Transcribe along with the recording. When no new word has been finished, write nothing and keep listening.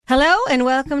Hello and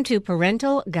welcome to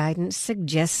Parental Guidance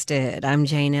Suggested. I'm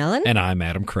Jane Ellen. And I'm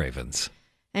Adam Cravens.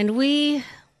 And we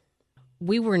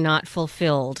were not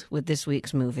fulfilled with this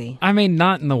week's movie. I mean,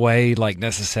 not in the way like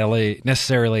necessarily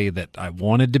that I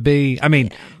wanted to be. I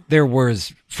mean, There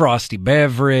was frosty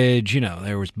beverage,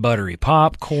 there was buttery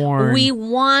popcorn. We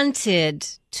wanted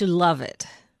to love it.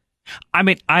 I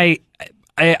mean, I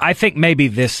think maybe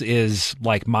this is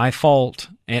like my fault,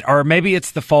 or maybe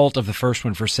it's the fault of the first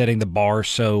one for setting the bar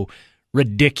so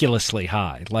ridiculously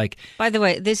high. Like, by the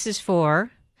way, this is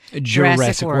for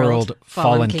Jurassic World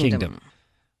Fallen Kingdom.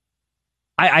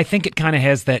 I think it kind of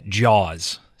has that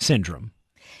Jaws syndrome.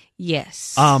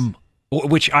 Yes.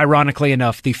 Which, ironically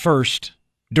enough, the first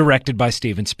directed by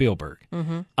Steven Spielberg.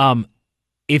 Mm-hmm.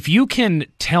 If you can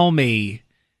tell me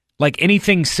like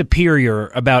anything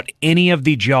superior about any of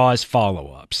the Jaws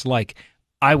follow-ups, like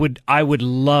I would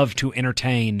love to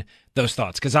entertain those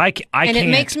thoughts because I can't. And it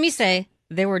makes me say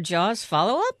there were Jaws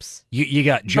follow-ups. You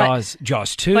got Jaws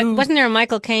 2. But wasn't there a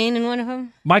Michael Caine in one of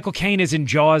them? Michael Caine is in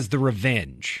Jaws: The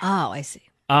Revenge. Oh, I see.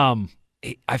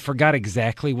 I forgot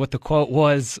exactly what the quote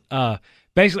was.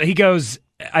 Basically, he goes,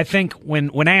 I think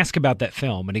when asked about that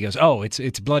film, and he goes, "Oh,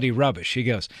 it's bloody rubbish." He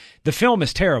goes, "The film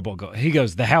is terrible." He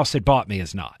goes, "The house that bought me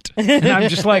is not." And I'm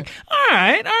just like, all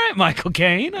right, Michael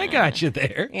Caine, I got you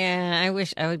there. Yeah, I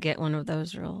wish I would get one of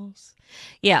those roles.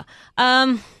 Yeah.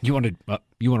 You want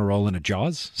to roll in a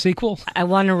Jaws sequel? I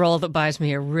want a role that buys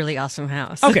me a really awesome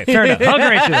house. Okay, fair enough.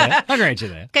 I'll grant you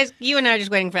that. Because you and I are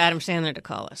just waiting for Adam Sandler to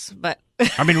call us. But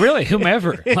I mean, really,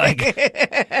 whomever. Like,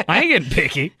 I ain't getting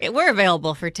picky. We're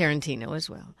available for Tarantino as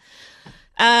well.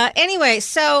 Anyway,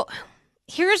 so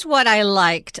here's what I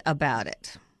liked about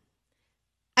it.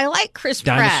 I like Chris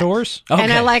Pratt. Dinosaurs? Okay.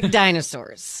 And I like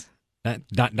dinosaurs. And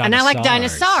I like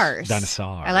dinosaurs.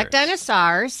 Dinosaurs. I like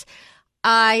dinosaurs.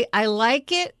 I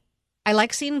like it. I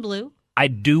like seeing blue. I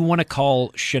do want to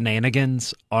call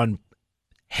shenanigans on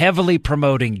heavily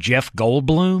promoting Jeff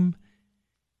Goldblum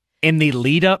in the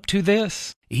lead up to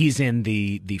this. He's in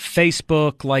the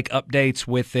Facebook like updates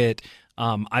with it.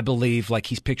 I believe like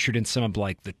he's pictured in some of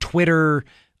like the Twitter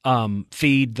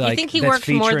feed. Like, you think he worked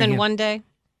more than one day?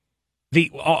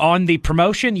 On the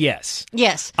promotion, yes.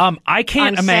 Yes. I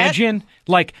can't imagine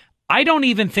like. I don't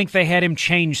even think they had him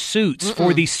change suits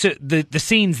for the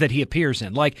scenes that he appears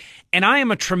in. Like, and I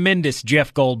am a tremendous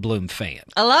Jeff Goldblum fan.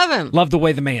 I love him. Love the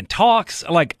way the man talks.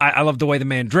 Like, I love the way the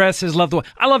man dresses.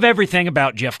 I love everything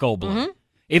about Jeff Goldblum. Mm-hmm.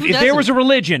 If there was a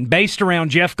religion based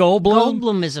around Jeff Goldblum,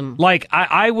 Goldblumism, like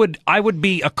I would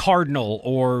be a cardinal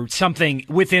or something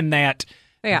within that.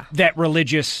 Yeah. That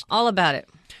religious. All about it.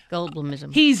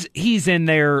 Goldblumism. He's in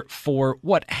there for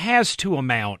what has to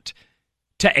amount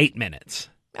to 8 minutes.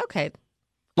 Okay.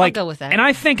 Like, I'll go with that. And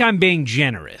I think I'm being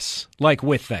generous, like,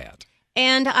 with that.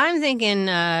 And I'm thinking,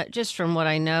 just from what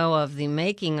I know of the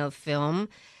making of film,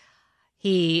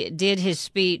 he did his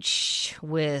speech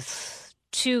with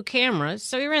 2 cameras.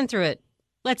 So he ran through it,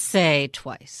 let's say,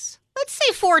 twice. Let's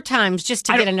say 4 times just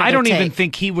to get another I don't take. even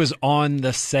think he was on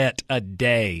the set a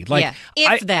day. Like,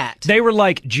 yeah, if that. They were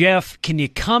like, Jeff, can you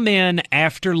come in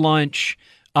after lunch?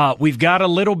 We've got a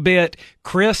little bit.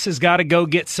 Chris has got to go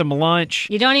get some lunch.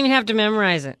 You don't even have to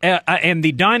memorize it. And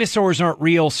the dinosaurs aren't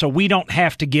real, so we don't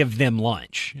have to give them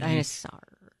lunch. Dinosaur.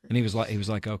 And he was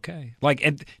like, okay. Like,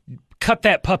 and cut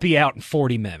that puppy out in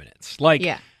 40 minutes. Like,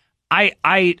 yeah. I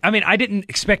mean, I didn't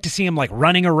expect to see him like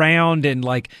running around and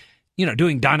like,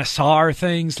 doing dinosaur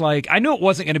things. Like, I knew it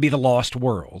wasn't going to be The Lost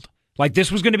World. Like,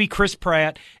 this was going to be Chris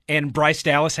Pratt and Bryce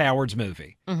Dallas Howard's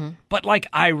movie. Mm-hmm. But like,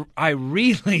 I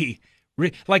really.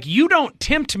 Like, you don't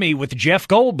tempt me with Jeff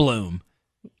Goldblum.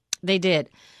 They did.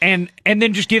 And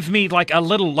then just give me like a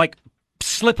little like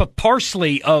slip of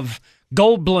parsley of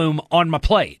Goldblum on my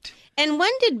plate. And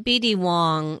when did B.D.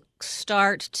 Wong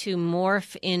start to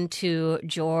morph into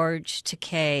George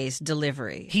Takei's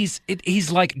delivery? He's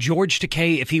like George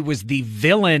Takei if he was the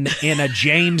villain in a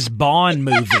James Bond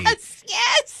movie.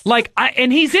 Yes. Like,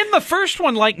 and he's in the first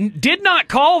one, like, did not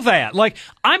call that. Like,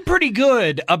 I'm pretty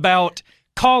good about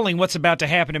calling what's about to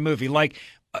happen in a movie. Like,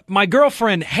 my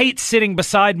girlfriend hates sitting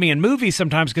beside me in movies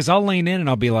sometimes because I'll lean in and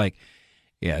I'll be like,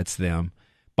 yeah, it's them.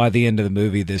 By the end of the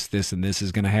movie, this, and this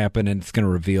is going to happen, and it's going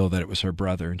to reveal that it was her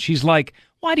brother. And she's like,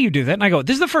 why do you do that? And I go,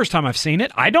 this is the first time I've seen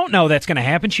it. I don't know that's going to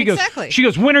happen. She goes,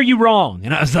 when are you wrong?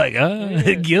 And I was like,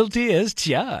 guilty as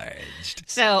charged.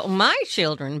 So my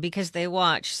children, because they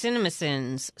watch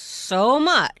CinemaSins so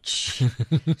much,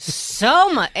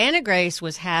 Anna Grace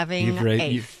was having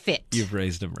a fit. You've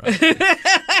raised them right.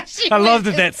 I love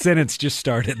that sentence just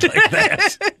started like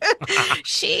that.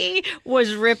 She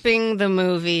was ripping the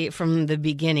movie from the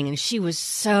beginning, and she was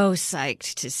so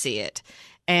psyched to see it.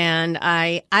 And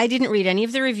I didn't read any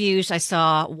of the reviews. I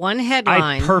saw one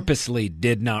headline. I purposely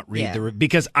did not read Yeah.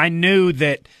 because I knew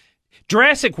that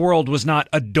Jurassic World was not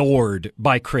adored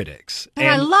by critics. But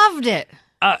I loved it.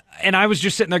 And I was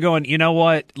just sitting there going, you know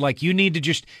what? Like, you need to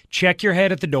just check your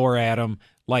head at the door, Adam.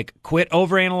 Like, quit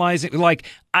overanalyzing. Like,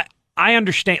 I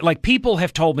understand. Like, people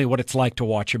have told me what it's like to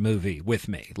watch a movie with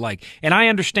me. Like, and I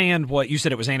understand what you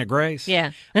said. It was Anna Grace.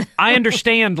 Yeah. I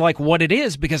understand like what it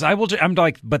is because I'm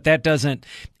like, but that doesn't.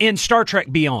 In Star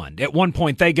Trek Beyond, at one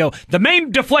point they go, the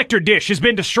main deflector dish has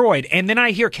been destroyed, and then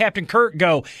I hear Captain Kirk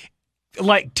go,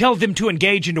 like, tell them to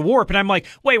engage into warp. And I'm like,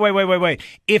 wait.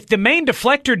 If the main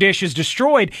deflector dish is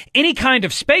destroyed, any kind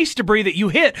of space debris that you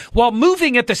hit while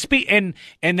moving at the speed, and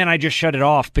then I just shut it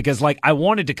off because, like, I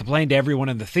wanted to complain to everyone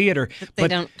in the theater. But they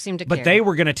don't seem to care. But they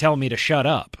were going to tell me to shut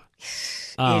up.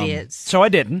 Idiots. So I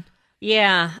didn't.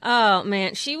 Yeah. Oh,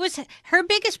 man. Her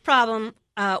biggest problem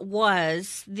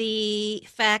was the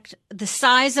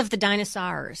size of the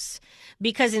dinosaurs.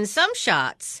 Because in some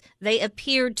shots, they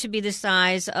appeared to be the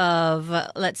size of,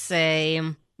 let's say,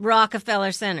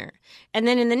 Rockefeller Center. And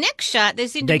then in the next shot, they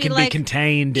seem to be can like... be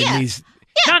contained in these,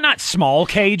 Yeah. not small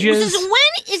cages.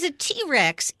 When is a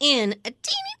T-Rex in a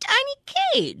teeny tiny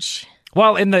cage?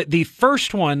 Well, in the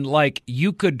first one, like,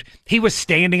 he was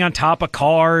standing on top of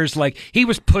cars, like, he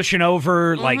was pushing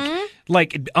over, like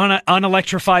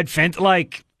unelectrified fence,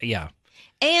 like, yeah.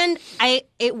 And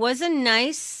it was a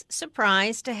nice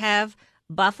surprise to have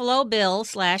Buffalo Bill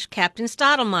 / Captain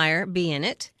Stottlemyre be in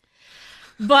it.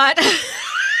 But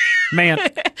Man,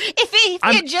 if he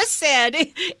had just said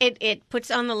it puts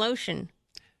on the lotion.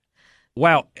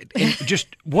 Wow. And just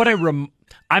what I'm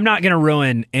not going to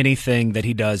ruin anything that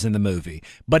he does in the movie,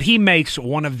 but he makes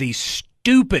one of the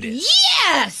stupidest.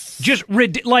 Yes! Just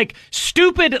like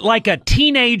stupid, like a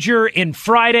teenager in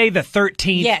Friday the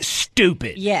 13th. Yes.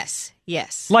 Stupid. Yes.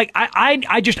 Like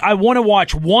I want to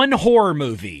watch one horror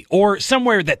movie or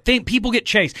somewhere that people get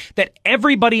chased, that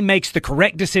everybody makes the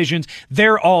correct decisions.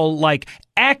 They're all like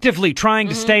actively trying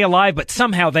to stay alive, but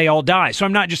somehow they all die. So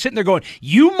I'm not just sitting there going,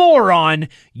 you moron,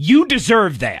 you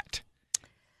deserve that.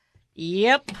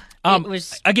 Yep. It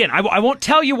was Again, I won't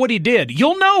tell you what he did.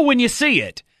 You'll know when you see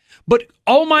it. But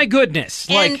oh my goodness,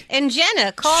 and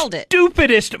Jenna called it.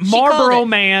 Stupidest Marlboro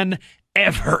Man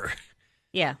ever.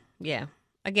 Yeah.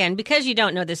 Again, because you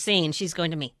don't know the scene, she's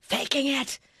going to me faking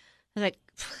it. I was like,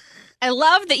 I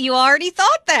love that you already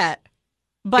thought that.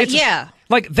 But yeah.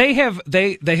 Like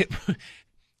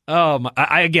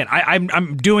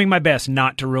I'm doing my best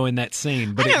not to ruin that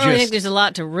scene, but I don't really think there's a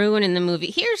lot to ruin in the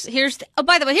movie.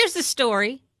 By the way, here's the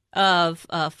story of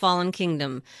Fallen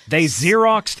Kingdom. They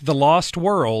Xeroxed the Lost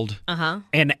World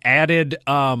and added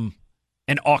an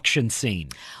auction scene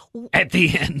at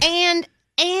the end.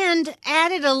 And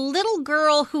added a little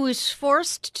girl who is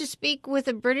forced to speak with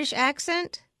a British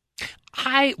accent.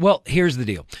 Well, here's the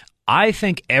deal. I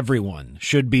think everyone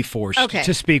should be forced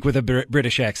to speak with a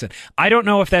British accent. I don't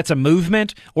know if that's a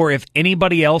movement or if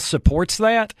anybody else supports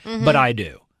that, but I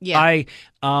do. Yeah.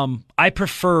 I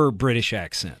prefer British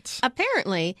accents.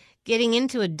 Apparently, getting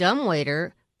into a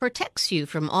dumbwaiter protects you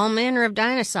from all manner of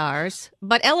dinosaurs,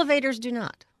 but elevators do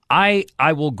not. I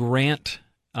will grant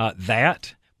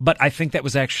that. But I think that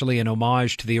was actually an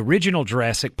homage to the original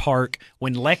Jurassic Park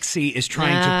when Lexi is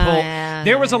trying to pull.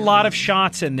 There was a lot of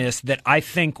shots in this that I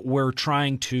think were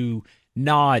trying to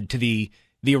nod to the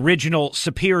original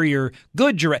superior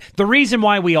good Jurassic. The reason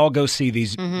why we all go see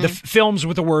these the films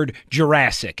with the word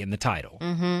Jurassic in the title.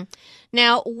 Mm-hmm.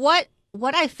 Now, what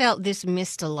I felt this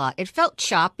missed a lot. It felt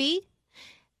choppy,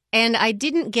 and I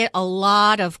didn't get a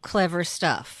lot of clever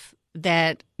stuff.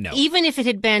 That even if it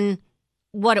had been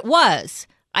what it was,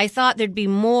 I thought there'd be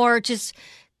more just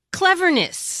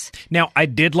cleverness. Now, I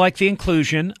did like the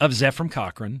inclusion of Zephram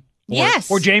Cochrane.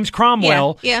 Yes. Or James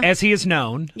Cromwell, yeah. as he is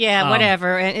known. Yeah,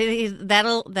 whatever. And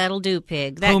that'll do,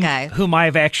 Pig. That guy. Whom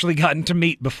I've actually gotten to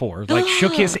meet before. Like,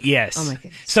 shook his... Yes. Oh, my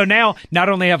goodness. So now, not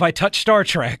only have I touched Star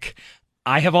Trek,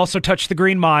 I have also touched the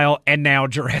Green Mile and now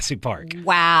Jurassic Park.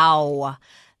 Wow.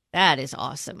 That is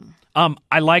awesome.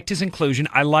 I liked his inclusion.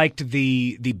 I liked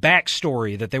the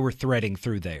backstory that they were threading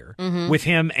through there with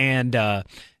him and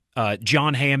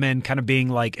John Hammond kind of being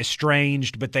like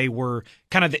estranged, but they were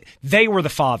kind of they were the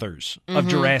fathers of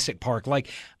Jurassic Park. Like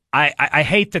I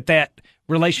hate that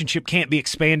relationship can't be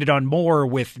expanded on more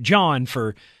with John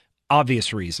for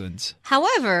obvious reasons.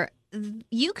 However,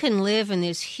 you can live in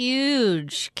this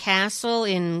huge castle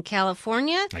in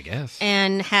California, I guess,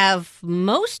 and have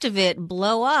most of it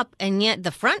blow up, and yet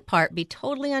the front part be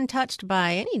totally untouched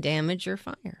by any damage or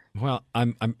fire. Well,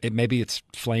 maybe it's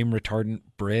flame retardant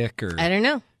brick or I don't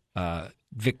know.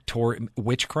 Victorian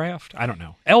witchcraft. I don't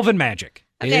know. Elven magic.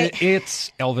 Okay.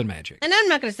 It's elven magic. And I'm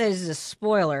not going to say this is a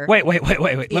spoiler. Wait.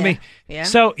 Let me. Yeah.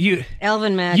 So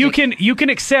Elven magic. you can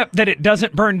accept that it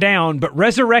doesn't burn down, but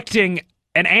resurrecting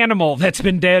an animal that's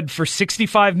been dead for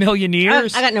 65 million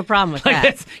years. I got no problem with Like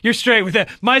that. you're straight with that.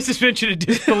 My suspension of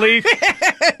disbelief.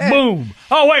 Boom.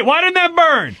 Oh wait, why didn't that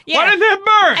burn? Yeah. Why didn't that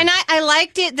burn? And I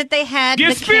liked it that they had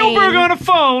Get the Spielberg cane. on a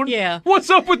phone. Yeah. What's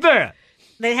up with that?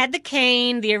 They had the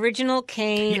cane, the original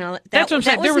cane. That's what I'm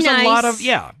saying. There was nice. a lot of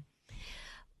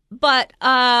But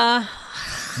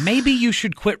Maybe you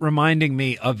should quit reminding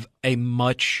me of a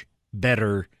much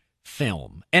better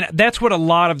film. And that's what a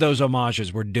lot of those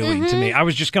homages were doing to me. I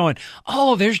was just going,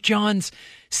 oh, there's John's,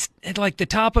 like the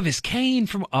top of his cane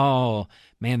from, oh,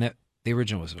 man, the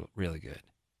original was really good.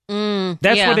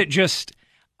 That's what it just,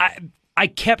 I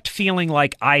kept feeling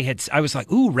like I was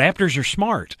like, ooh, raptors are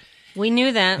smart. we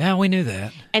knew that. Yeah, we knew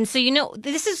that. And so,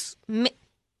 this is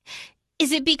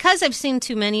it because I've seen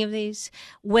too many of these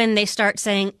when they start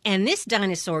saying, and this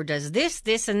dinosaur does this,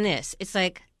 this, and this. It's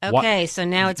like, okay, so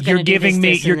now it's going to do this,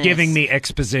 this, You're and giving this. me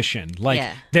exposition. Like,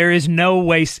 Yeah. there is no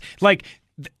waste. Like,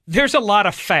 there's a lot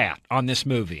of fat on this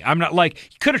movie. I'm not like,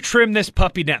 you could have trimmed this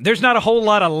puppy down. There's not a whole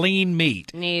lot of lean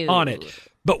meat No. on it.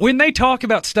 But when they talk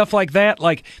about stuff like that,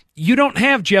 like, you don't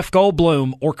have Jeff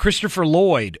Goldblum or Christopher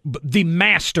Lloyd, the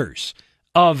masters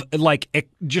of like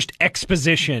just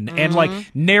exposition and like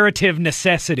narrative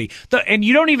necessity. And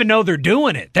you don't even know they're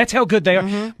doing it. That's how good they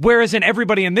are. Whereas in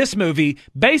everybody in this movie,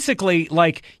 basically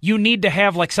like you need to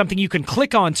have like something you can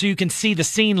click on so you can see the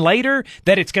scene later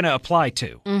that it's going to apply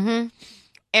to.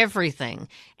 Everything.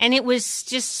 And it was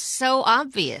just so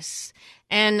obvious.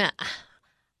 And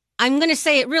I'm going to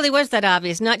say it really was that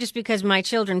obvious, not just because my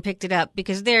children picked it up,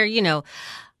 because they're,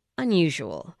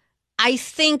 unusual. I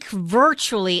think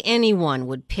virtually anyone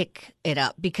would pick it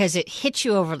up because it hits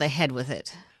you over the head with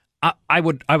it. I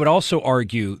would also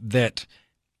argue that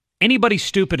anybody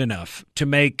stupid enough to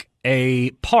make a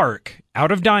park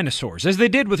out of dinosaurs, as they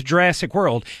did with Jurassic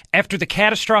World, after the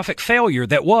catastrophic failure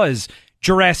that was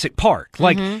Jurassic Park,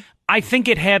 like I think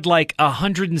it had like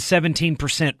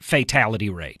 117% fatality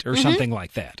rate or something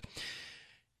like that.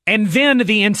 And then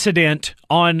the incident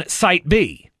on Site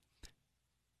B.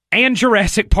 And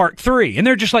Jurassic Park 3. And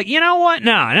they're just like, you know what?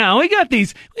 No, we got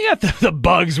the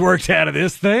bugs worked out of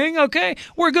this thing. Okay,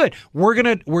 we're good. We're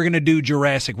gonna do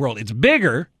Jurassic World. It's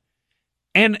bigger,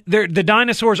 and the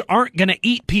dinosaurs aren't gonna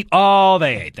eat people. Oh,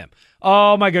 they ate them.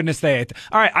 Oh my goodness, they ate them.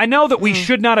 All right, I know that we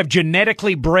should not have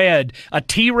genetically bred a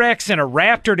T-Rex and a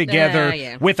raptor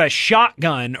together with a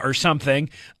shotgun or something.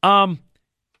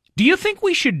 Do you think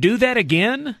we should do that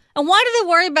again? And why do they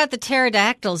worry about the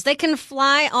pterodactyls? They can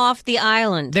fly off the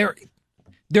island.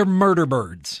 They're murder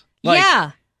birds.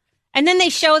 Yeah. And then they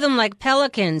show them like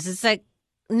pelicans. It's like,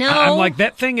 no. I'm like,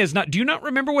 that thing is not. Do you not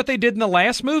remember what they did in the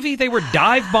last movie? They were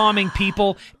dive bombing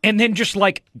people and then just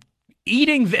like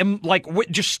eating them, like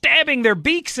just stabbing their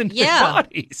beaks into their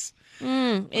bodies.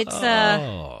 It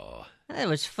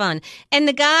was fun. And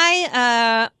the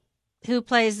guy who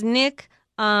plays Nick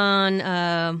on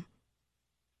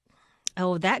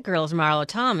that girl's Marlo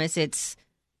Thomas. It's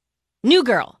New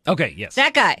Girl. Okay, yes.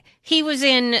 That guy. He was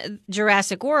in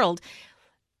Jurassic World.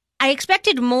 I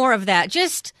expected more of that.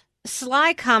 Just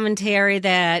sly commentary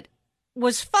that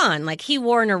was fun. Like he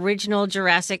wore an original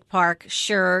Jurassic Park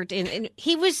shirt and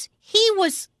he was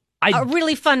a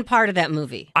really fun part of that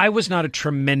movie. I was not a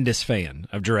tremendous fan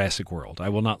of Jurassic World. I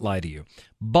will not lie to you.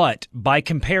 But by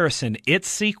comparison, its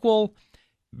sequel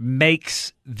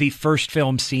makes the first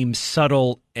film seem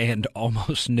subtle and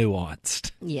almost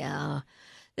nuanced. Yeah.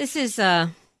 This is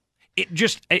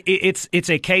it's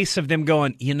a case of them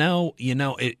going,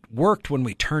 it worked when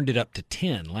we turned it up to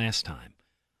 10 last time.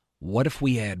 What if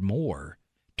we add more?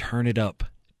 Turn it up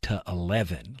to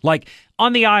 11. Like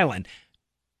on the island.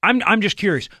 I'm just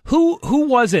curious. Who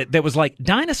was it that was like,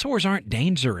 dinosaurs aren't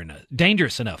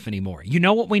dangerous enough anymore? You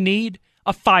know what we need?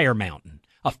 A fire mountain.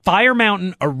 A fire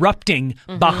mountain erupting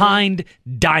behind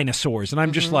dinosaurs. And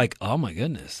I'm just like, oh my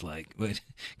goodness. Like,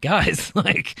 guys,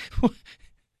 like,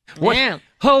 what? Yeah.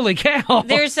 Holy cow.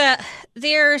 There's an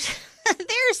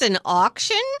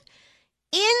auction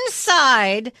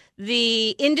inside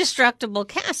the indestructible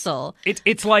castle.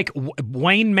 It's like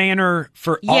Wayne Manor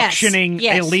for auctioning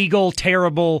illegal,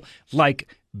 terrible, like,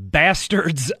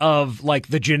 bastards of like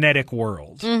the genetic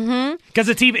world, because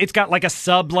it's got like a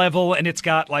sub level and it's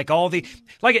got like all the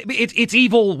it's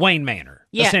evil Wayne Manor.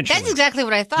 Yeah, essentially. that's exactly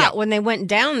what I thought when they went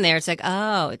down there. It's like,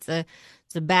 oh, it's a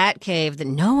bat cave that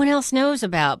no one else knows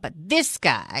about, but this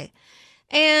guy.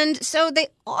 And so they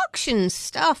auction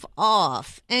stuff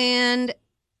off, and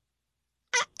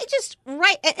Just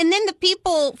right. And then the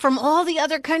people from all the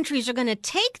other countries are going to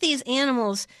take these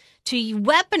animals to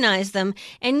weaponize them.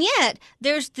 And yet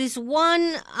there's this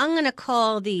one I'm going to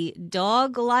call the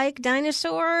dog-like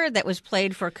dinosaur that was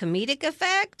played for comedic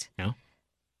effect. Yeah.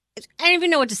 I don't even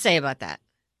know what to say about that.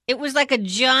 It was like a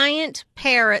giant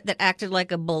parrot that acted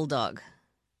like a bulldog.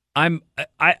 Like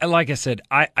I said,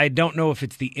 I don't know if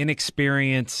it's the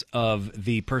inexperience of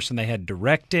the person they had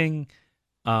directing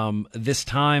this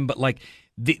time, but like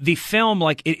the film,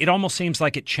 like it almost seems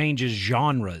like it changes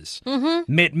genres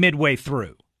midway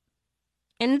through.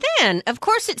 And then, of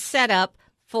course, it's set up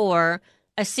for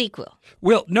a sequel.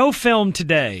 Well, no film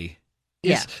today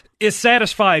is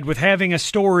satisfied with having a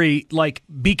story like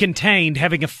be contained,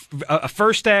 having a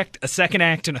first act, a second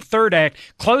act, and a third act.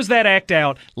 Close that act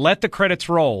out, let the credits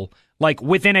roll, like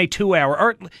within a 2 hour,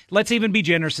 or let's even be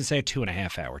generous and say a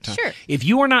 2.5 hour time. Sure. If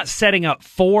you are not setting up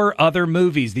 4 other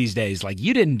movies these days, like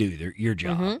you didn't do your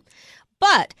job.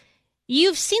 But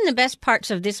you've seen the best parts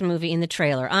of this movie in the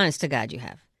trailer. Honest to God, you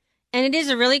have. And it is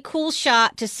a really cool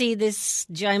shot to see this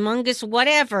gymongous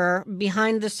whatever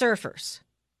behind the surfers.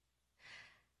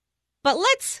 But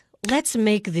let's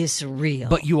make this real.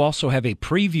 But you also have a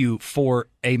preview for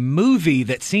a movie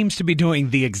that seems to be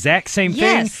doing the exact same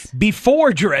thing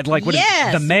before Dread. Like what is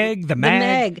it? The Meg? The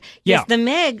Mag? Yeah. Yes, the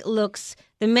Meg looks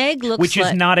which is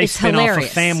like, not a spin-off hilarious.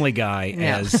 of Family Guy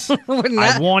as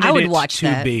I wanted would it watch to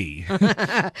that. be.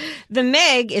 The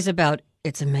Meg is about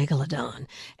it's a megalodon.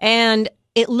 And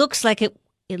it looks like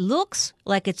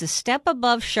it's a step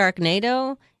above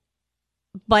Sharknado,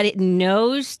 but it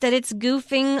knows that it's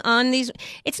goofing on these.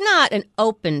 It's not an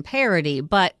open parody,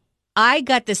 but I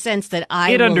got the sense that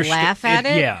I will laugh at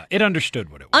it. Yeah, it understood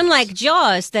what it was. Unlike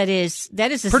Jaws, that is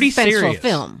a pretty suspenseful serious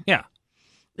film. Yeah.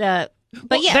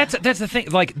 But yeah, that's the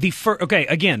thing. Like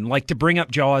again, like to bring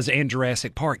up Jaws and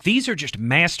Jurassic Park, these are just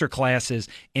master classes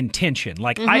in tension.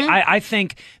 Like I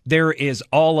think there is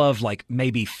all of like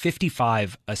maybe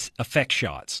 55 effect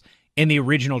shots in the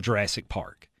original Jurassic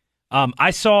Park.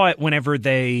 I saw it whenever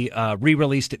they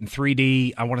re-released it in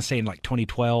 3D. I want to say in like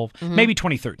 2012, maybe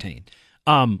 2013.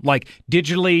 Like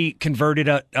digitally converted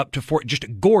up to 4, just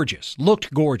gorgeous,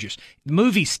 looked gorgeous. The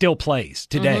movie still plays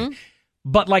today.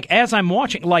 But like as I'm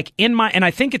watching, like and I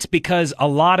think it's because a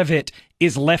lot of it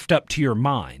is left up to your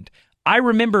mind. I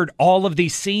remembered all of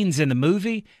these scenes in the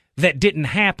movie that didn't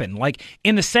happen. Like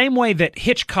in the same way that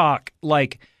Hitchcock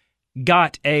like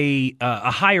got a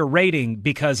higher rating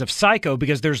because of Psycho,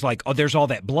 because there's all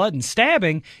that blood and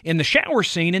stabbing in the shower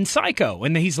scene in Psycho,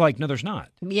 and he's like, no, there's not.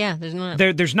 Yeah, there's not.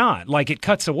 There's not. Like it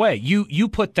cuts away. You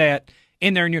put that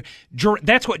in there, and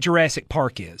that's what Jurassic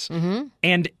Park is,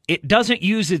 and it doesn't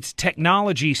use its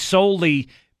technology solely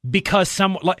because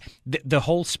someone like the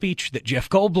whole speech that Jeff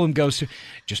Goldblum goes to,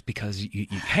 just because you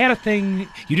had a thing,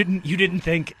 you didn't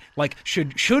think like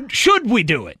should we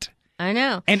do it? I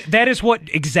know, and that is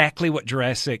exactly what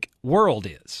Jurassic World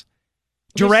is.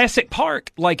 Jurassic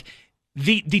Park, like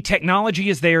the technology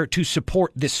is there to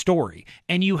support this story,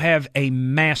 and you have a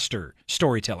master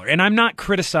storyteller. And I'm not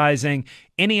criticizing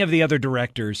any of the other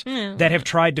directors that have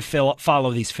tried to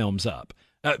follow these films up.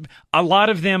 A lot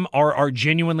of them are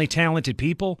genuinely talented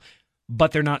people,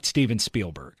 but they're not Steven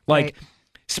Spielberg. Like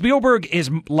Spielberg is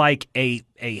like a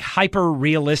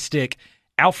hyper-realistic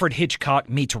Alfred Hitchcock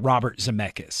meets Robert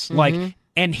Zemeckis. Like,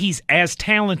 and he's as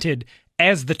talented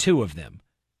as the two of them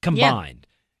combined.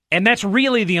 Yeah. And that's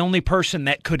really the only person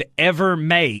that could ever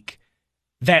make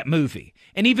that movie.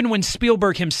 And even when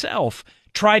Spielberg himself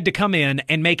tried to come in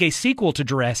and make a sequel to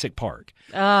Jurassic Park.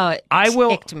 Oh, it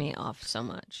ticked me off so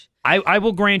much. I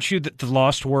will grant you that The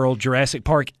Lost World, Jurassic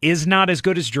Park, is not as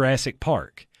good as Jurassic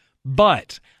Park.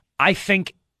 But I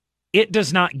think it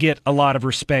does not get a lot of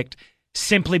respect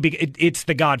simply because it's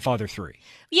The Godfather 3.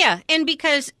 Yeah, and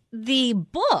because the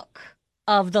book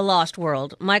of The Lost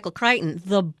World, Michael Crichton,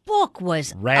 the book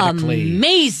was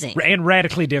amazing. And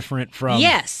radically different from...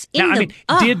 Yes.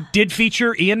 Did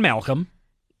feature Ian Malcolm.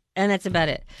 And that's about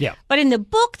it. Yeah. But in the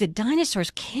book, the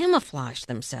dinosaurs camouflaged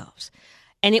themselves.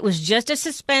 And it was just as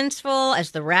suspenseful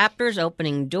as the raptors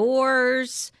opening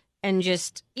doors and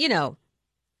just, The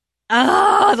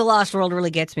Lost World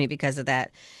really gets me because of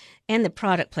that. And the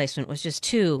product placement was just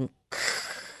too...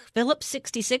 Phillips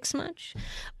 66 much,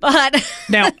 but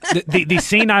now the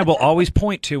scene I will always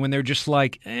point to when they're just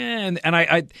like, when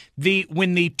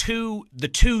the two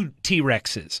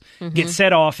T-Rexes get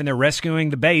set off and they're rescuing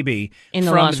the baby in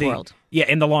the Lost World,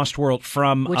 in the Lost World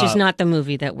from which is not the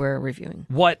movie that we're reviewing.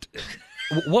 What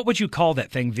would you call that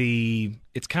thing?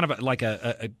 It's kind of like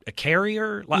a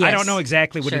carrier. Yes. I don't know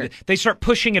exactly what it is. They start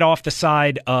pushing it off the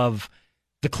side of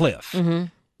the cliff.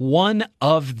 One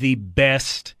of the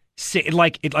best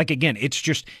like again, it's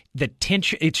just the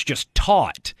tension. It's just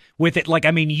taut with it. Like,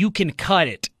 I mean, you can cut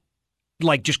it,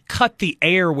 like just cut the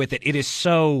air with it. It is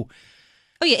so.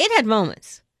 Oh yeah, it had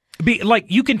moments. Like,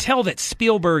 you can tell that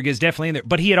Spielberg is definitely in there,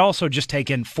 but he had also just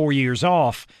taken 4 years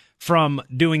off from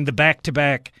doing the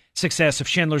back-to-back success of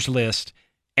Schindler's List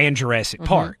and Jurassic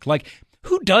Park. Like,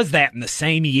 who does that in the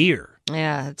same year?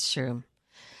 Yeah, that's true.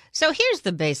 So here's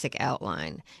the basic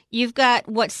outline. You've got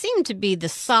what seemed to be the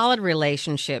solid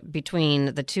relationship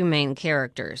between the two main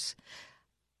characters.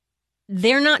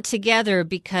 They're not together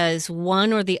because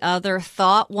one or the other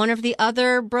thought one or the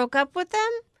other broke up with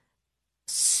them?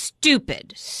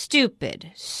 Stupid.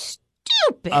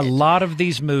 A lot of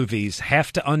these movies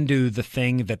have to undo the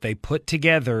thing that they put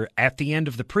together at the end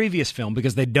of the previous film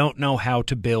because they don't know how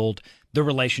to build the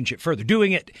relationship further,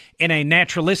 doing it in a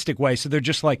naturalistic way. So they're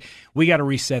just like, we got to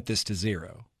reset this to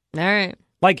zero. All right.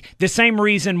 Like the same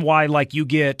reason why, like, you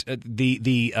get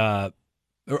the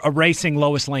erasing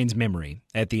Lois Lane's memory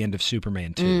at the end of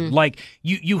Superman 2. Like,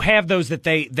 you have those that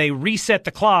they reset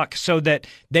the clock so that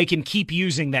they can keep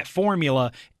using that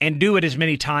formula and do it as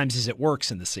many times as it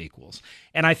works in the sequels.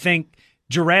 And I think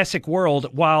Jurassic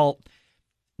World, while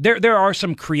there are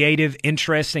some creative,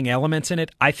 interesting elements in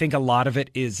it, I think a lot of it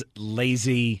is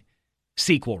lazy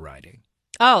sequel writing.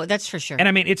 Oh, that's for sure. And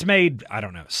I mean, it's made, I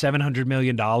don't know, $700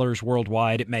 million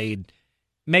worldwide. It made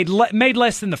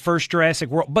less than the first Jurassic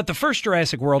World, but the first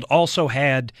Jurassic World also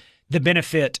had the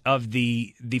benefit of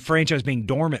the franchise being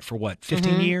dormant for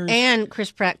 15 years? And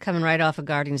Chris Pratt coming right off of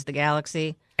Guardians of the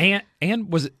Galaxy. And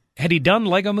had he done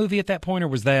Lego Movie at that point, or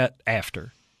was that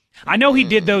after? I know he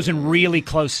did those in really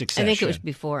close succession. I think it was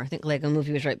before. I think Lego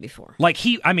Movie was right before. Like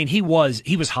he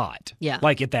was hot. Yeah.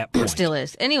 Like at that point. Still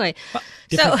is. Anyway.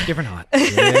 Different hot.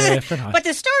 Different hot. But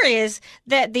the story is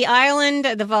that the island,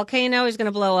 the volcano is going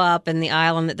to blow up, and the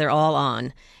island that they're all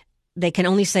on, they can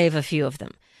only save a few of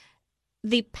them.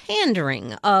 The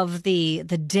pandering of the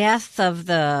death of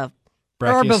the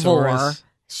herbivore,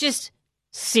 it's just,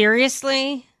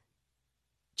 seriously?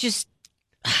 Just...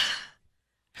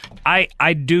 I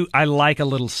like a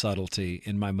little subtlety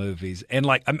in my movies, and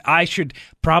like I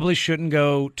shouldn't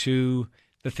go to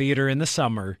the theater in the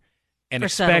summer and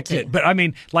expect subtlety. it. But I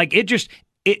mean, like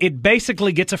it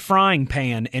basically gets a frying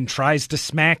pan and tries to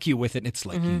smack you with it. And it's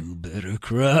like, you better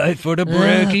cry for the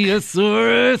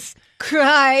Brachiosaurus.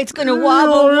 Cry, it's gonna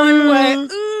wobble one way.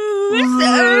 Ooh, it's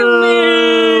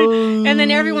hurting me. And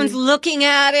then everyone's looking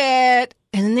at it.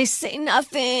 And then they say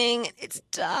nothing. It's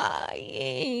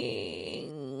dying.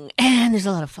 And there's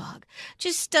a lot of fog.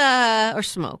 Just, or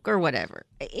smoke or whatever.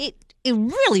 It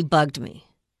really bugged me.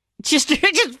 It just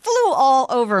flew all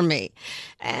over me.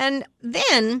 And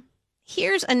then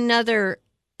here's another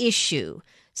issue.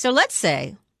 So let's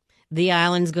say the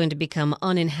island's going to become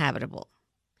uninhabitable.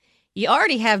 You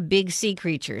already have big sea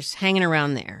creatures hanging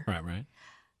around there. Right.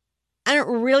 I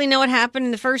don't really know what happened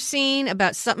in the first scene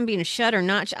about something being shut or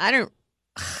not.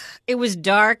 It was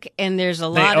dark, and there's a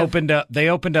lot They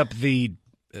opened up the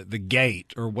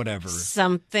gate or whatever.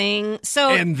 Something.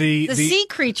 So and the sea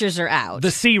creatures are out. The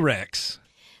Sea Rex.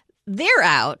 They're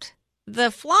out.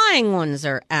 The flying ones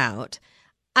are out.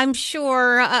 I'm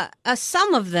sure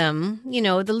some of them,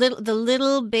 the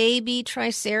little baby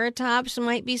Triceratops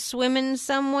might be swimming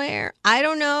somewhere. I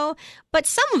don't know. But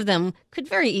some of them could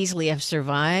very easily have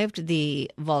survived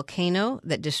the volcano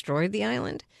that destroyed the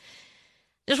island.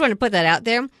 Just wanted to put that out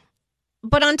there.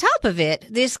 But on top of it,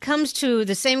 this comes to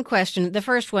the same question the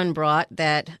first one brought,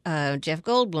 that Jeff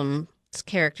Goldblum's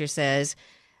character says,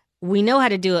 we know how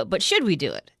to do it, but should we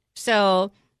do it?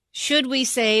 So should we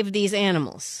save these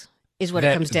animals is what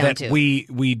it comes down to. We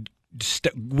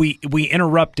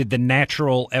interrupted the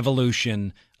natural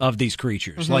evolution of these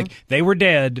creatures. Like, they were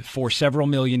dead for several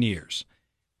million years.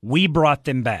 We brought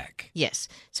them back. Yes.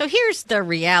 So here's the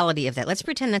reality of that. Let's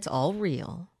pretend that's all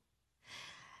real.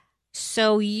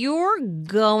 So you're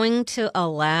going to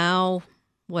allow,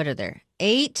 what are there,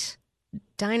 8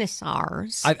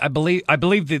 dinosaurs? I believe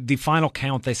the final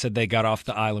count they said they got off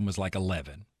the island was like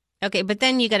 11. Okay, but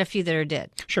then you got a few that are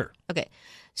dead. Sure. Okay.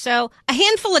 So a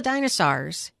handful of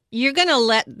dinosaurs, you're going to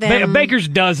let them... A baker's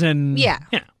dozen. Yeah.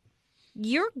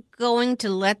 You're going to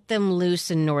let them loose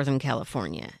in Northern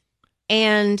California.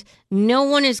 And no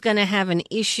one is going to have an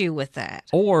issue with that.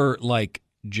 Or, like,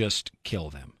 just kill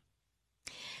them.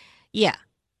 Yeah.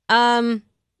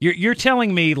 You're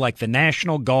telling me, like, the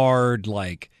National Guard,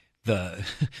 like the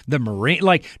Marine,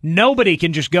 like, nobody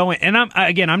can just go in. And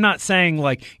I'm not saying,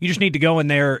 like, you just need to go in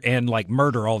there and, like,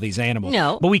 murder all these animals.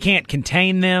 No. But we can't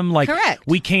contain them. Like, correct.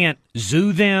 We can't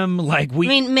zoo them. Like, I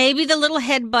mean, maybe the little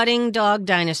head-butting dog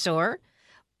dinosaur,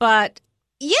 but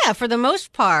yeah, for the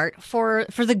most part, for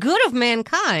the good of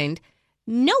mankind,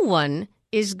 no one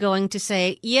is going to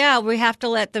say, yeah, we have to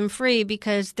let them free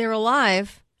because they're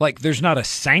alive. Like, there's not a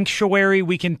sanctuary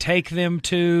we can take them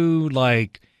to,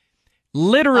 like,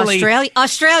 literally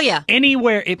Australia.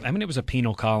 anywhere. It was a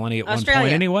penal colony at one Australia.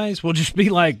 point anyways. We'll just be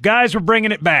like, guys, we're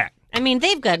bringing it back. I mean,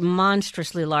 they've got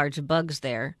monstrously large bugs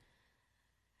there.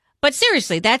 But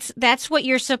seriously, that's what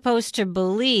you're supposed to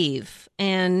believe.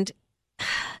 And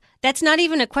that's not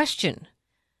even a question.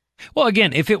 Well,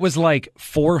 again, if it was like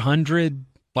 400,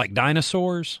 like,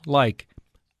 dinosaurs, like,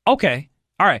 okay,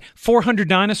 all right, 400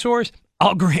 dinosaurs,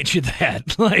 I'll grant you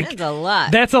that. Like, That's a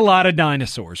lot. That's a lot of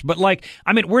dinosaurs. But, like,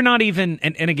 I mean, we're not even,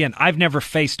 and again, I've never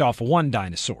faced off one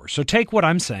dinosaur. So take what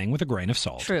I'm saying with a grain of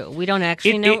salt. True. We don't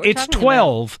actually know what we're it's talking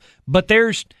 12, but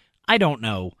there's, I don't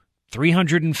know,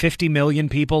 350 million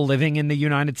people living in the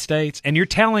United States. And you're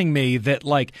telling me that,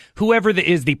 like, whoever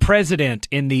is the president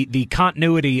in the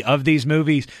continuity of these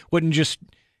movies wouldn't just,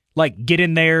 like, get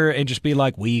in there and just be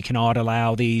like, we cannot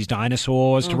allow these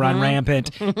dinosaurs to run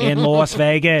rampant in Las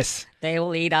Vegas. They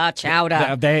will eat our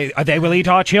chowder. They will eat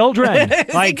our children.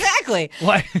 Like, Exactly.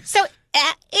 Like, So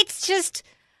it's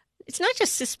not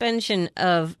just suspension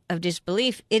of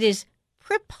disbelief. It is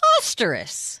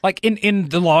preposterous. like in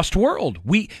The Lost World,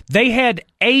 they had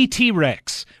a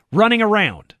T-Rex running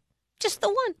around. Just the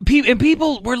one. And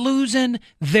people were losing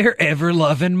their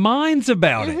ever-loving minds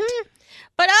about it.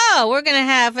 But we're going to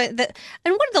have and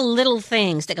what are the little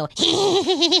things that go?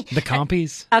 The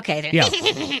compies? Okay. Yeah.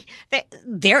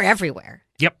 They're everywhere.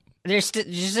 Yep. There's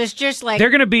just like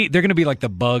They're gonna be like the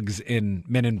bugs in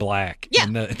Men in Black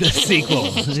in the sequel.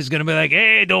 It's gonna be like,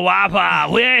 hey,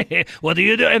 Dawapa, what do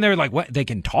you do? And they're like, what? They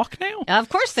can talk now? Of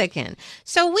course they can.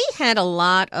 So we had a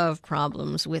lot of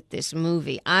problems with this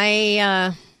movie.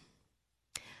 I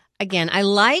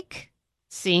like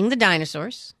seeing the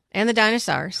dinosaurs and the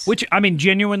dinosaurs. Which, I mean,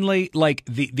 genuinely, like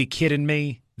the kid in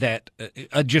me that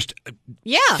just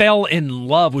Yeah. fell in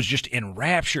love, was just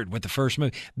enraptured with the first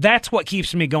movie. That's what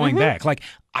keeps me going back. Like,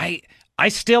 I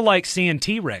still like seeing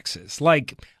T-Rexes.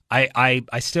 Like, I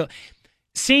still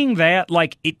seeing that.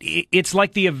 Like, it's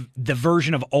like the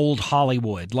version of old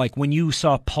Hollywood. Like when you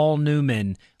saw Paul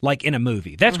Newman, like, in a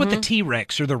movie. That's what the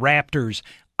T-Rex or the Raptors,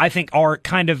 I think, are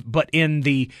kind of, but in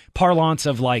the parlance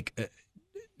of, like,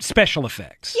 special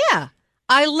effects. Yeah.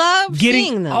 I love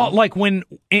seeing them. Like when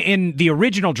in the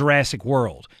original Jurassic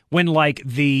World, when, like,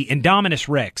 the Indominus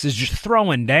Rex is just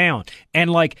throwing down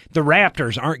and, like, the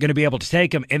Raptors aren't going to be able to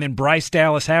take him, and then Bryce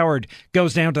Dallas Howard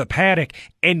goes down to the paddock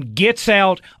and gets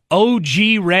out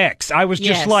OG Rex. I was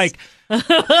just like,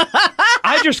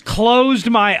 I just closed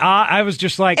my eye. I was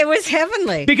just like, It was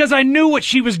heavenly. because I knew what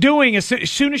she was doing. As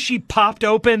soon as she popped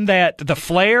open the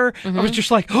flare, I was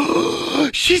just like, oh,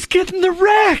 she's getting the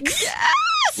Rex. Yes!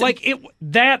 Like,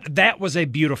 that was a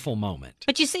beautiful moment.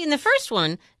 But you see, in the first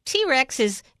one, T-Rex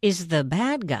is the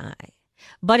bad guy.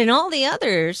 But in all the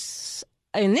others,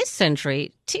 in this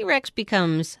century, T-Rex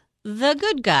becomes the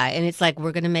good guy. And it's like,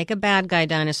 we're going to make a bad guy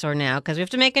dinosaur now because we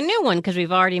have to make a new one because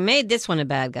we've already made this one a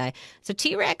bad guy. So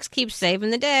T-Rex keeps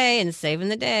saving the day and saving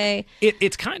the day.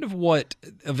 It's kind of what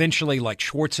eventually, like,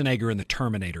 Schwarzenegger in the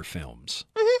Terminator films.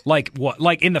 Like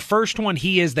in the first one,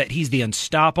 he's the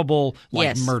unstoppable, like,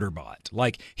 Yes. murder bot.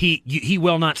 Like, he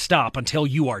will not stop until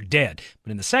you are dead.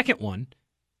 But in the second one,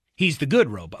 he's the good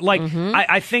robot. Like,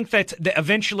 I think that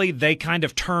eventually they kind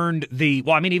of turned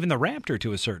even the Raptor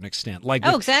to a certain extent. Like,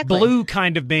 with exactly. Blue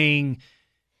kind of being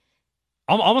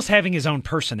almost having his own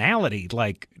personality,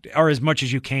 like, or as much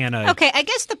as you can. Okay, I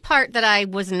guess the part that I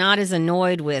was not as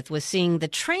annoyed with was seeing the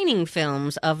training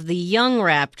films of the young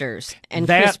Raptors and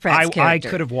Chris Pratt's I character.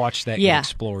 could have watched that Yeah. and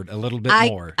explored a little bit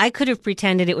more. I could have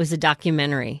pretended it was a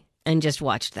documentary and just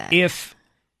watched that. If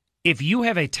you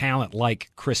have a talent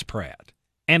like Chris Pratt,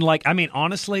 and, like, I mean,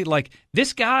 honestly, like,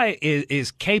 this guy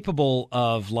is capable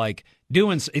of, like,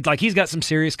 doing, like, he's got some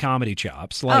serious comedy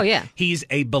chops. Like, Oh, yeah. He's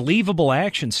a believable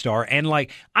action star. And, like,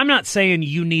 I'm not saying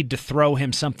you need to throw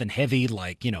him something heavy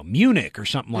like, Munich or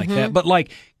something like that, but,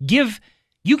 like,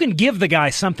 you can give the guy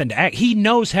something to act. He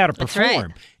knows how to That's perform.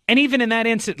 right. And even in that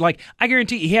instant, like, I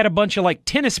guarantee he had a bunch of, like,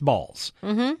 tennis balls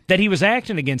that he was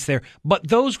acting against there. But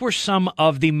those were some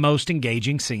of the most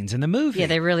engaging scenes in the movie. Yeah,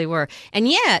 they really were. And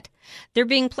yet, they're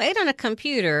being played on a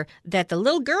computer that the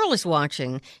little girl is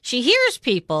watching. She hears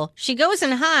people. She goes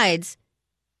and hides.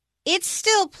 It's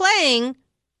still playing.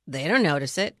 They don't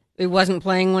notice it. It wasn't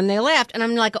playing when they left. And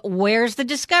I'm like, where's the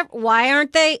discovery? Why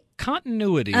aren't they?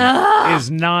 Continuity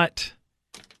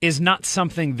is not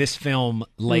something this film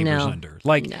labors No. under.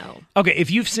 Like, No. okay, if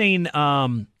you've seen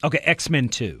X-Men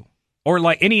 2, or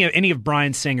like any of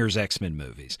Bryan Singer's X-Men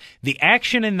movies. The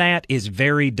action in that is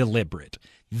very deliberate.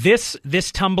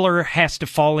 This tumbler has to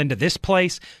fall into this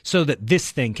place so that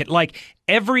this thing can, like,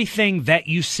 everything that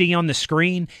you see on the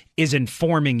screen is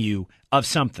informing you of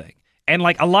something. And,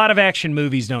 like, a lot of action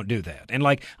movies don't do that. And,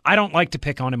 like, I don't like to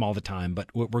pick on him all the time, but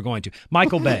we're going to.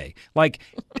 Michael Bay. Like,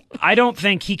 I don't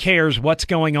think he cares what's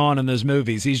going on in those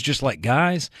movies. He's just like,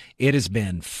 guys, it has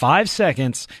been 5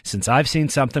 seconds since I've seen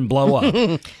something blow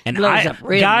up. And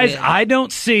I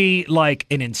don't see, like,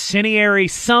 an incendiary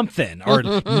something or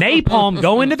napalm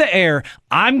go into the air.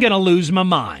 I'm going to lose my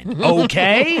mind.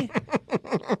 Okay?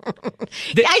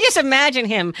 I just imagine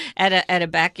him at a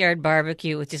backyard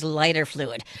barbecue with just lighter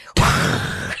fluid.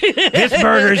 This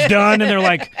burger's done, and they're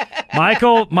like,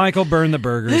 Michael, burn the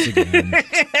burgers again.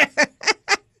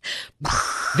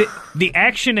 The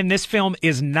action in this film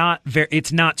is not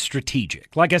it's not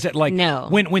strategic. Like I said, like no.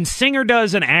 when Singer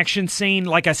does an action scene,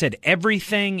 like I said,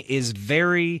 everything is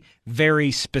very,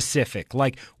 very specific.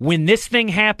 Like when this thing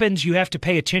happens, you have to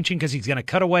pay attention because he's going to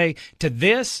cut away to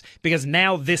this because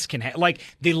now this can like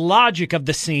the logic of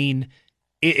the scene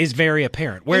is very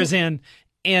apparent. Whereas in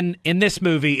this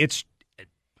movie,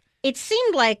 it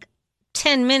seemed like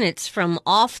 10 minutes from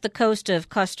off the coast of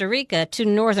Costa Rica to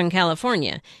Northern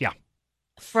California. Yeah.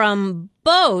 From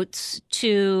boats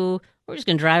to, we're just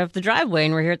going to drive up the driveway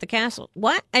and we're here at the castle.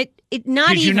 What?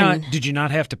 Did you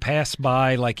not have to pass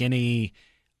by like any,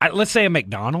 let's say a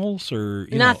McDonald's or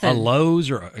a Lowe's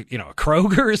or a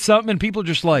Kroger or something, and people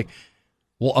just like,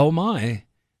 well, oh my,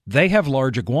 they have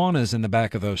large iguanas in the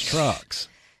back of those trucks.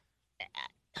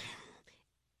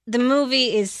 The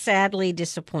movie is sadly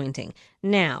disappointing.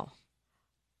 Now,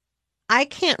 I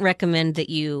can't recommend that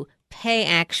you pay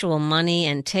actual money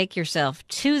and take yourself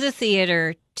to the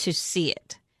theater to see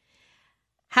it.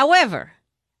 However,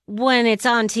 when it's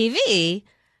on TV,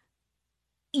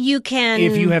 you can...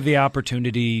 If you have the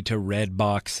opportunity to red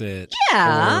box it.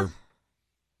 Yeah.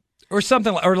 Or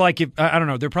something, or like, if I don't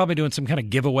know, they're probably doing some kind of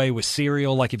giveaway with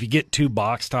cereal. Like if you get 2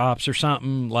 box tops or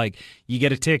something, like you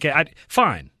get a ticket.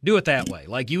 Fine, do it that way.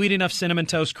 Like you eat enough Cinnamon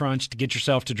Toast Crunch to get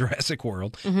yourself to Jurassic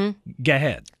World. Mm-hmm. Go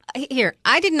ahead. Here,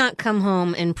 I did not come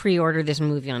home and pre-order this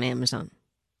movie on Amazon.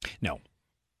 No.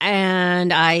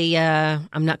 And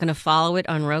I'm not going to follow it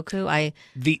on Roku.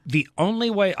 The only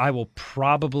way I will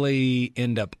probably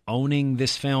end up owning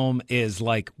this film is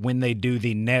like when they do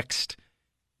the next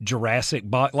Jurassic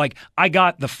box. Like I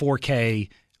got the 4K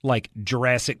like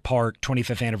Jurassic Park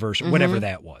 25th anniversary, whatever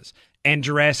that was, and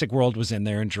Jurassic World was in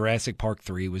there, and Jurassic Park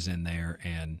 3 was in there,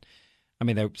 and I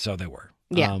mean they were.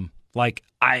 Yeah. Like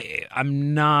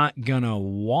I'm not gonna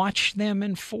watch them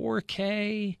in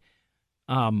 4K,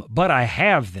 but I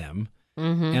have them,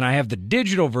 and I have the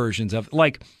digital versions of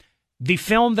like the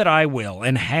film that I will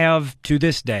and have to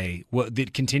this day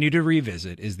that continue to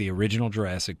revisit is the original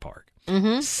Jurassic Park.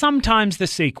 Sometimes the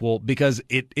sequel because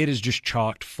it is just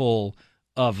chocked full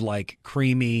of like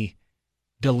creamy,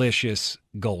 delicious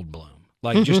Goldblum.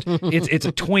 Like just it's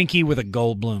a Twinkie with a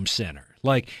Goldblum center.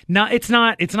 Like it's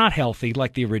not healthy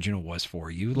like the original was for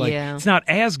you. Like it's not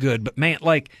as good, but man,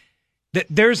 like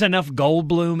there's enough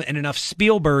Goldblum and enough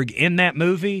Spielberg in that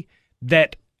movie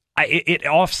that it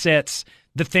offsets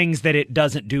the things that it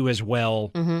doesn't do as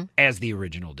well as the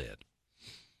original did.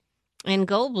 And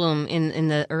Goldblum in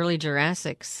the early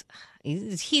Jurassics,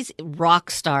 he's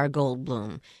rock star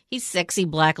Goldblum. He's sexy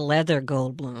black leather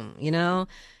Goldblum. You know,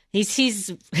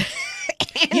 he's.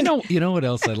 You know what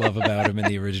else I love about him in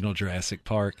the original Jurassic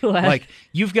Park? What? Like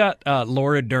you've got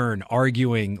Laura Dern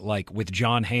arguing like with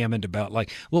John Hammond about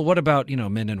like, well, what about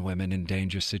men and women in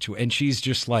dangerous situations? And she's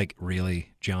just like,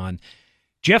 really, John?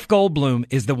 Jeff Goldblum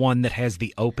is the one that has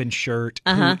the open shirt,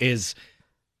 who is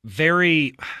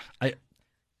very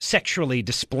sexually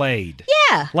displayed.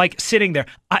 Yeah. Like sitting there.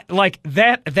 Like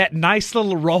that nice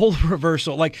little role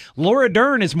reversal. Like Laura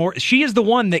Dern she is the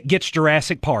one that gets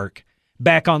Jurassic Park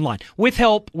back online with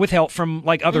help from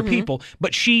like other people,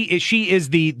 but she is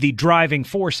the driving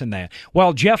force in that.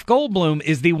 While Jeff Goldblum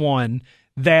is the one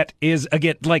that is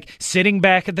again like sitting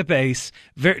back at the base,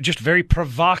 very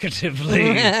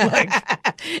provocatively. Like,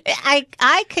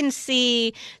 I can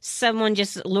see someone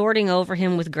just lording over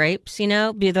him with grapes. By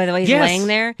the way he's laying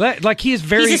there. Like he is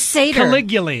very he's a satyr.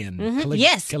 Caligulayan.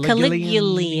 Yes,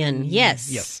 Caligulayan.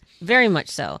 Yes, very much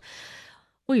so.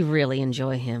 We really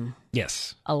enjoy him.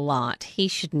 Yes, a lot. He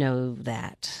should know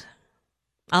that.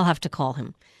 I'll have to call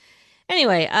him.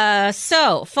 Anyway,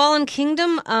 so Fallen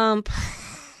Kingdom.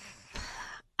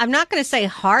 I'm not going to say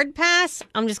hard pass.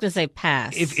 I'm just going to say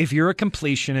pass. If you're a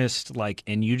completionist, like,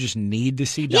 and you just need to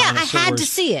see dinosaurs I had to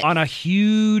see it on a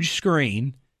huge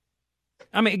screen.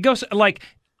 I mean, it goes like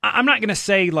I'm not going to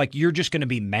say like you're just going to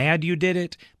be mad you did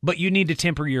it, but you need to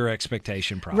temper your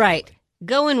expectation properly. Right.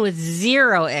 Go in with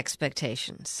zero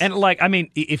expectations. And like, I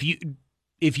mean, if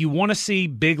you want to see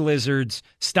big lizards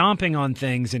stomping on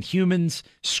things and humans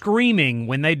screaming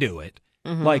when they do it,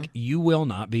 like, you will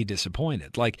not be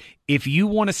disappointed. Like, if you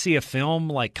want to see a film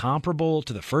like comparable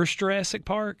to the first Jurassic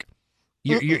Park,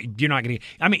 you're not going to.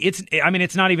 I mean,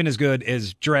 it's not even as good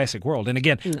as Jurassic World. And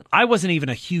again, I wasn't even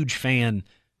a huge fan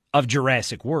of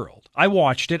Jurassic World. I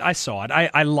watched it, I saw it,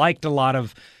 I liked a lot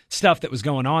of stuff that was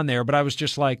going on there, but I was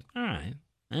just like, all right.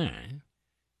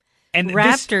 And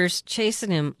raptors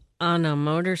chasing him on a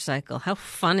motorcycle. How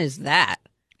fun is that?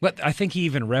 But I think he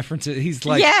even references. He's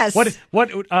like, yes. What?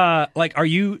 Like,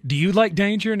 do you like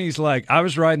danger? And he's like, I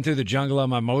was riding through the jungle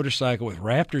on my motorcycle with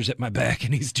raptors at my back,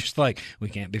 and he's just like, we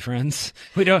can't be friends.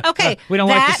 We don't. Okay, we don't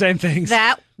like the same things.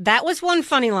 That was one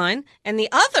funny line, and the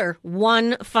other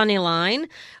one funny line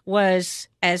was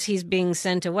as he's being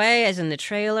sent away, as in the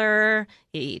trailer,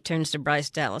 he turns to Bryce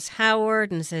Dallas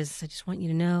Howard and says, "I just want you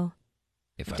to know,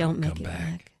 if I don't make come it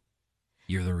back,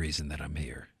 you're the reason that I'm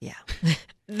here." Yeah.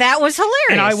 That was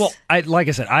hilarious. And like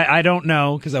I said, I don't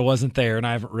know because I wasn't there and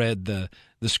I haven't read the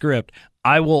script.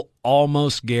 I will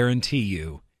almost guarantee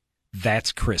you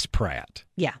that's Chris Pratt.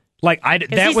 Yeah. Like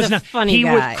that was not funny he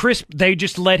guy. was Chris. They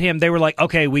just let him. They were like,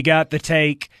 okay, we got the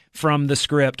take from the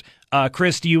script.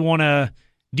 Chris, do you want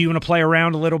to play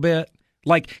around a little bit?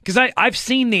 Like, because I've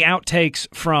seen the outtakes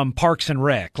from Parks and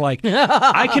Rec. Like,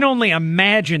 I can only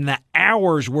imagine the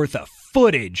hours worth of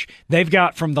footage they've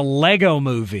got from the Lego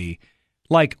movie.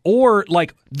 Like, or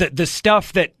like the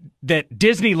stuff that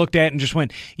Disney looked at and just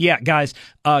went, yeah, guys,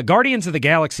 Guardians of the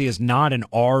Galaxy is not an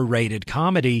R-rated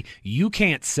comedy. You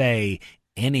can't say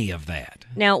any of that.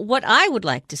 Now, what I would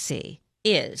like to see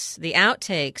is the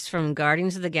outtakes from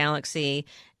Guardians of the Galaxy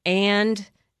and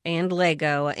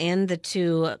Lego and the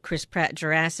two Chris Pratt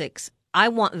Jurassics. I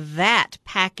want that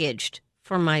packaged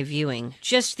for my viewing,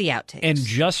 just the outtakes. And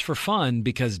just for fun,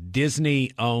 because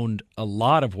Disney owned a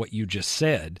lot of what you just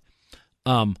said,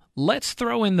 let's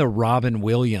throw in the Robin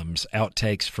Williams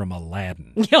outtakes from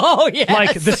Aladdin. Oh, yes.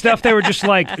 Like the stuff they were just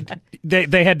like,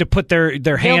 they had to put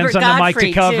their hands on the mic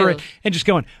to cover it and just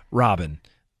going, Robin,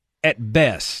 at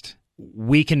best,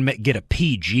 we can get a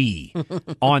PG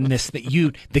on this.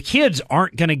 The kids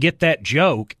aren't going to get that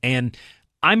joke, and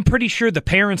I'm pretty sure the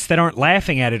parents that aren't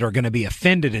laughing at it are going to be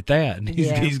offended at that. And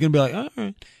he's going to be like, all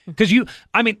right. Because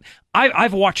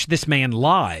I've watched this man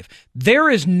live. There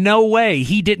is no way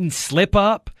he didn't slip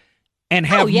up and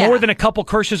have more than a couple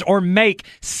curses or make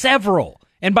several.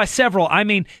 And by several, I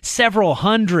mean several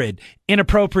hundred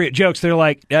inappropriate jokes. They're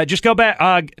like, just go back.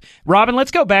 Robin,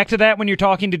 let's go back to that when you're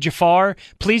talking to Jafar.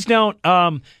 Please don't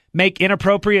make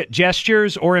inappropriate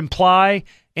gestures or imply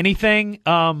anything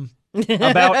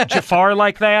about Jafar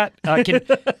like that.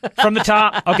 From the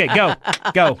top. Okay,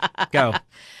 go.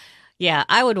 Yeah,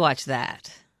 I would watch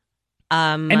that.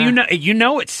 And you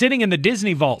know it's sitting in the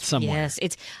Disney vault somewhere. Yes,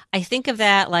 I think of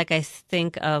that like I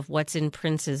think of what's in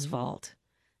Prince's vault.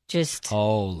 Just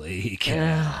holy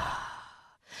cow.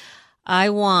 I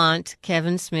want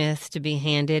Kevin Smith to be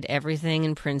handed everything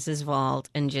in Prince's vault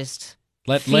and just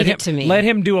feed it to me. Let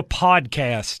him do a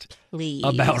podcast Please.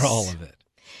 About all of it.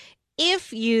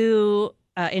 If you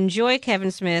enjoy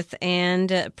Kevin Smith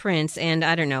and Prince and,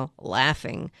 I don't know,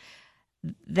 laughing,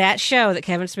 that show that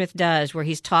Kevin Smith does where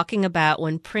he's talking about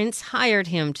when Prince hired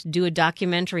him to do a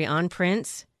documentary on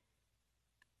Prince.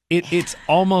 It's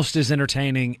almost as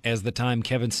entertaining as the time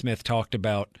Kevin Smith talked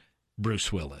about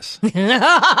Bruce Willis.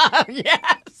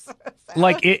 Yes.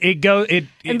 Like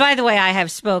And by the way, I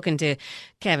have spoken to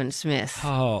Kevin Smith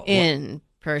in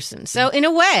person. So in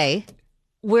a way,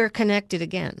 we're connected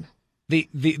again.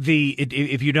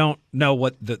 If you don't know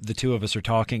what the two of us are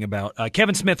talking about,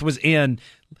 Kevin Smith was in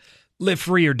Live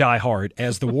Free or Die Hard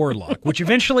as the Warlock, which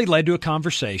eventually led to a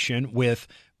conversation with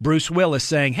Bruce Willis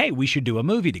saying, hey, we should do a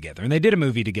movie together. And they did a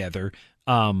movie together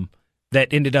that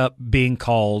ended up being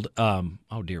called,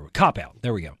 Cop Out.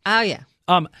 There we go. Oh, yeah.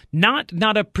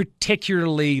 Not a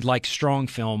particularly like strong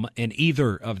film in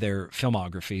either of their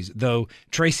filmographies, though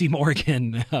Tracy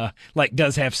Morgan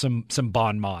does have some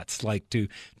bon mots like to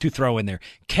throw in there.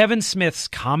 Kevin Smith's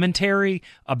commentary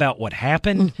about what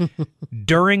happened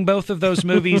during both of those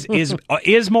movies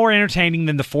is more entertaining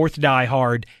than the fourth Die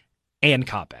Hard and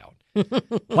Cop Out.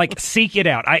 Like, seek it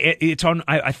out. It's on.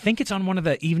 I think it's on one of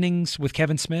the evenings with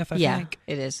Kevin Smith. I think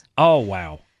it is. Oh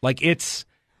wow! Like it's.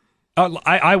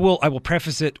 I will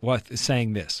preface it with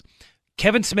saying this: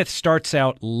 Kevin Smith starts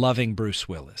out loving Bruce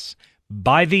Willis.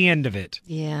 By the end of it,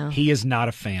 he is not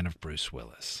a fan of Bruce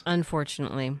Willis.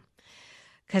 Unfortunately,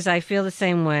 because I feel the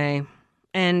same way.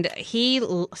 And he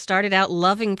started out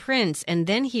loving Prince, and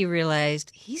then he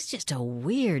realized he's just a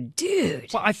weird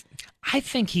dude. Well, I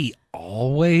think he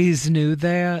always knew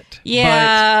that.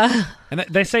 Yeah. And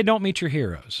they say don't meet your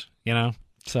heroes, you know?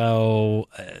 So,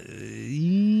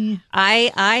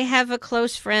 I have a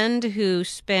close friend who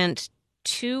spent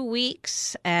 2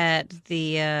 weeks at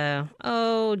the,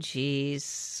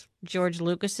 George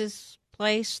Lucas's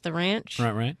place, the ranch.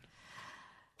 Right.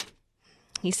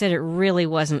 He said it really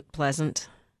wasn't pleasant.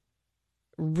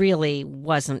 Really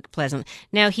wasn't pleasant.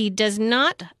 Now, he does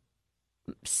not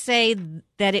say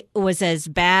that it was as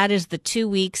bad as the 2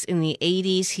 weeks in the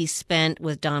 80s he spent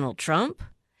with Donald Trump,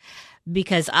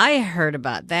 because I heard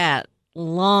about that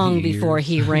long before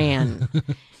he ran.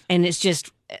 And it's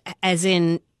just, as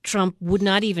in, Trump would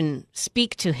not even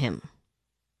speak to him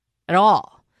at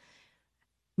all.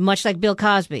 Much like Bill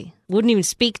Cosby. Wouldn't even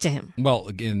speak to him. Well,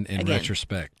 in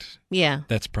retrospect, yeah,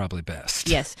 that's probably best.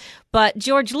 Yes. But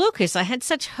George Lucas, I had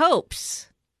such hopes.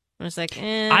 I was like,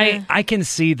 I can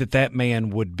see that man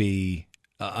would be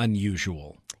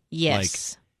unusual.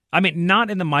 Yes. I mean, not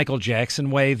in the Michael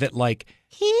Jackson way that, like,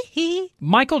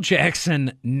 Michael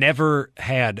Jackson never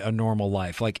had a normal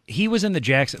life. Like, he was in the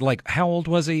Jackson, like, how old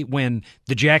was he when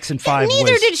the Jackson 5 was?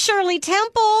 Neither did Shirley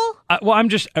Temple. Well,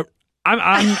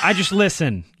 I just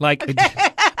listen. Like,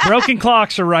 broken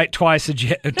clocks are right twice a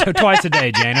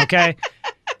day, Jane, okay?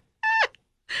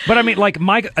 But I mean, like,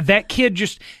 that kid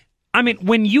just, I mean,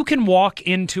 when you can walk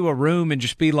into a room and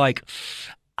just be like,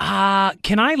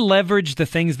 can I leverage the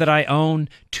things that I own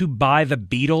to buy the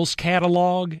Beatles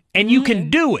catalog? And you can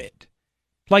do it.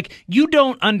 Like, you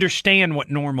don't understand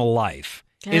what normal life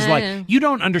is like. You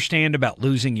don't understand about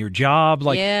losing your job.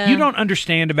 Like, you don't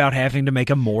understand about having to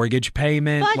make a mortgage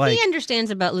payment. But like, he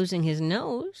understands about losing his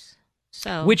nose.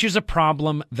 So, which is a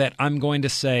problem that I'm going to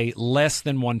say less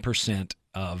than 1%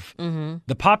 of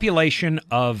the population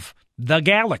of the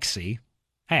galaxy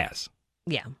has.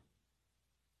 Yeah.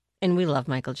 And we love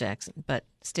Michael Jackson, but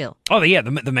still. Oh, yeah,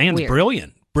 the man's weird.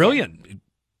 Brilliant. Yeah.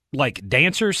 Like,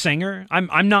 dancer, singer.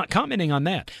 I'm not commenting on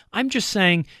that. I'm just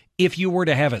saying, if you were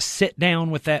to have a sit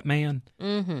down with that man,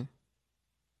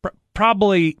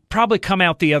 probably come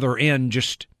out the other end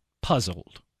just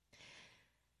puzzled.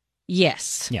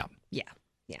 Yes. Yeah.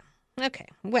 Okay.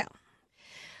 Well,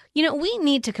 we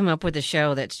need to come up with a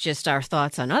show that's just our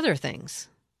thoughts on other things.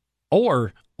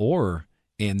 Or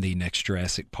in the next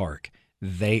Jurassic Park,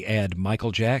 they add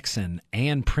Michael Jackson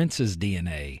and Prince's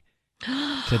DNA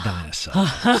to dinosaurs.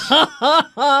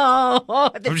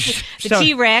 The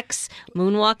T-Rex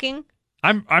moonwalking.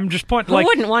 I'm just pointing. Who like,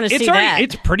 wouldn't want to see that?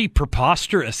 It's pretty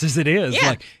preposterous as it is.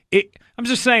 Yeah. Like, I'm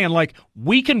just saying, like,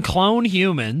 we can clone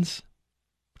humans.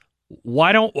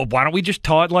 Why don't we just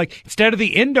like, instead of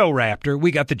the Indoraptor, we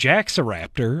got the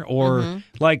Jaxoraptor, or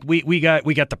like we got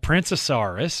the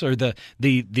Princesaurus, or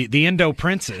the Indo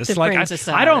Princess. The like,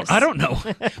 Princesaurus. I don't know.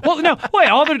 Well, no, wait,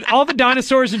 all the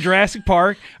dinosaurs in Jurassic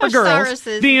Park are girls.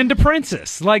 Sauruses. The Indo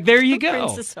Princess. Like, there you go.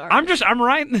 Princesaurus. I'm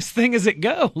writing this thing as it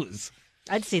goes.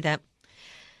 I'd see that.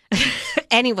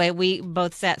 Anyway, we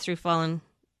both sat through Fallen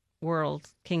World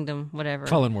Kingdom, whatever.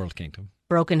 Fallen World Kingdom.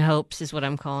 Broken Hopes is what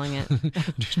I'm calling it.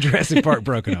 Jurassic Park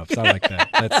Broken Hopes. I like that.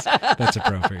 That's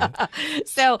appropriate.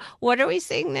 So, what are we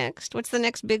seeing next? What's the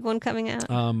next big one coming out?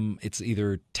 It's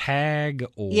either Tag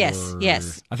or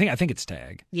Yes. I think it's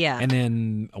Tag. Yeah. And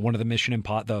then one of the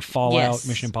Fallout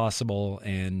Mission Impossible,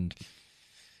 and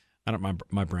I don't.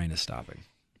 My brain is stopping.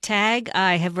 Tag.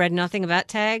 I have read nothing about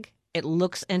Tag. It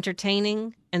looks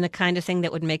entertaining and the kind of thing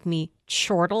that would make me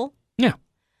chortle. Yeah.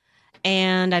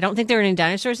 And I don't think there are any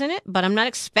dinosaurs in it, but I'm not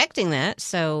expecting that.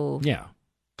 So yeah,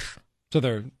 so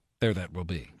there that will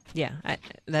be. Yeah,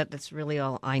 that's really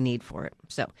all I need for it.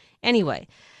 So anyway,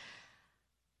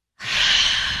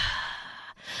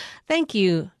 thank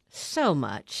you so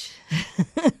much.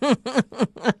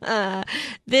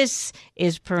 This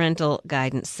is Parental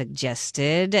Guidance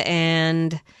Suggested,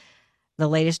 and the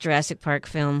latest Jurassic Park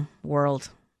film, World,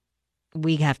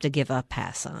 we have to give a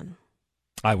pass on.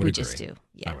 I would agree. We just do.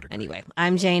 Yeah. I would agree. Anyway,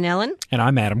 I'm Jane Ellen. And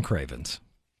I'm Adam Cravens.